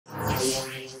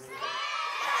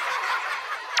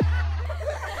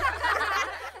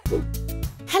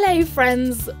Hello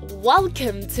friends,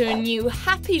 welcome to a new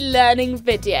happy learning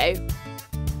video.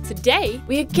 Today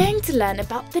we are going to learn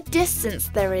about the distance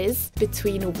there is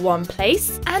between one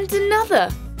place and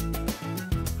another,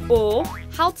 or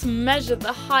how to measure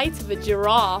the height of a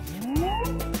giraffe.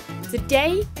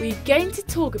 Today we're going to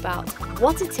talk about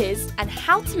what it is and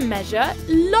how to measure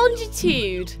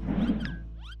longitude.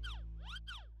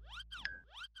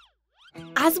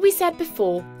 As we said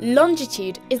before,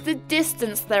 longitude is the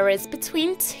distance there is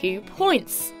between 2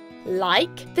 points,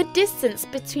 like the distance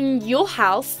between your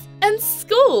house and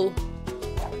school.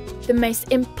 The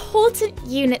most important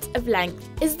unit of length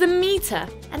is the metre,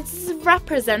 and it is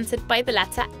represented by the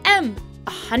letter M.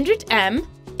 100 m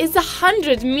is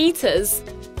 100 metres.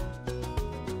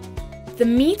 The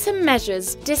metre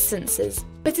measures distances,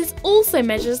 but it also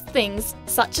measures things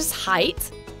such as height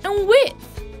and width.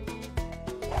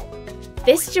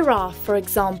 This giraffe, for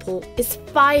example, is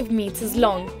 5 metres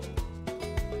long,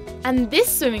 and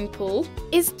this swimming pool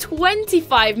is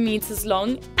 25 metres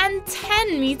long and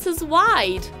 10 metres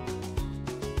wide.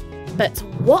 But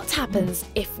what happens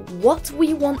if what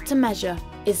we want to measure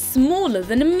is smaller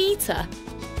than a metre?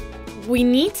 We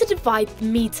need to divide the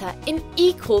metre in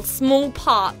equal small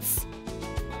parts.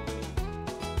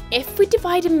 If we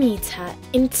divide a metre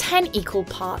in 10 equal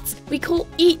parts, we call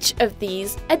each of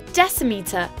these a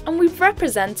decimetre, and we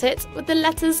represent it with the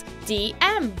letters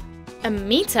dm. A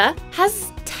metre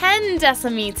has 10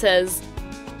 decimetres.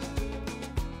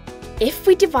 If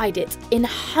we divide it in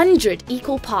 100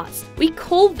 equal parts, we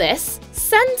call this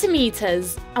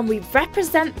centimetres, and we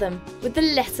represent them with the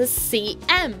letters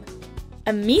cm.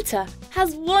 A metre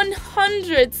has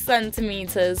 100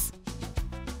 centimetres.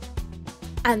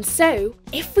 And so,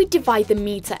 if we divide the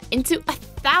metre into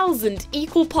 1,000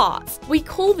 equal parts, we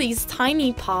call these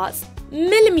tiny parts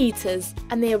millimetres,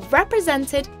 and they are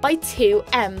represented by 2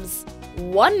 m's.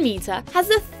 1 metre has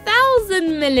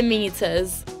 1,000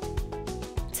 millimetres.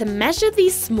 To measure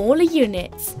these smaller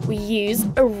units, we use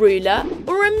a ruler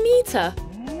or a metre,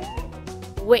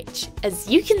 which, as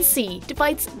you can see,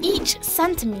 divides each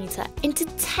centimetre into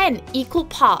 10 equal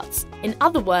parts, in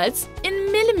other words,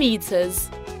 in millimetres.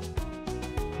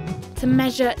 To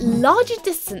measure larger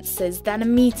distances than a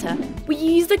metre, we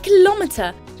use a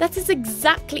kilometre, that is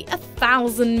exactly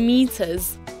 1,000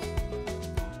 metres.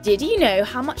 Did you know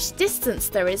how much distance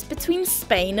there is between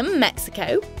Spain and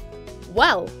Mexico?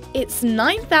 Well, it's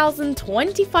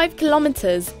 9,025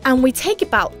 kilometres, and we take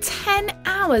about 10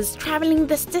 hours travelling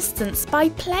this distance by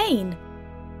plane.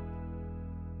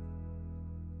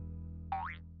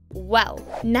 Well,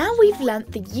 now we've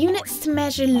learnt the units to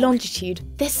measure longitude,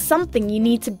 there's something you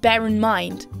need to bear in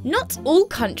mind. Not all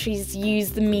countries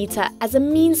use the metre as a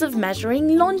means of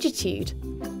measuring longitude.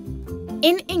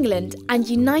 In England and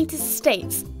United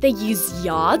States, they use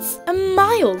yards and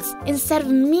miles instead of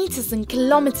metres and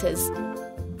kilometres.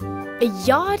 A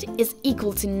yard is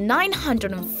equal to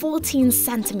 914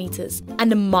 centimetres,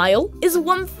 and a mile is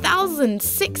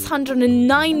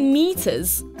 1,609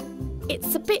 metres.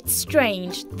 It's a bit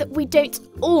strange that we don't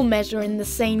all measure in the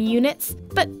same units,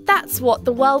 but that's what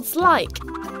the world's like.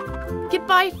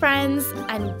 Goodbye friends,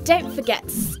 and don't forget to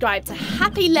subscribe to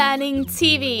Happy Learning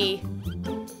TV.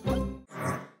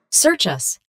 Search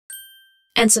us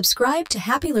and subscribe to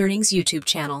Happy Learning's YouTube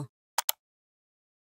channel.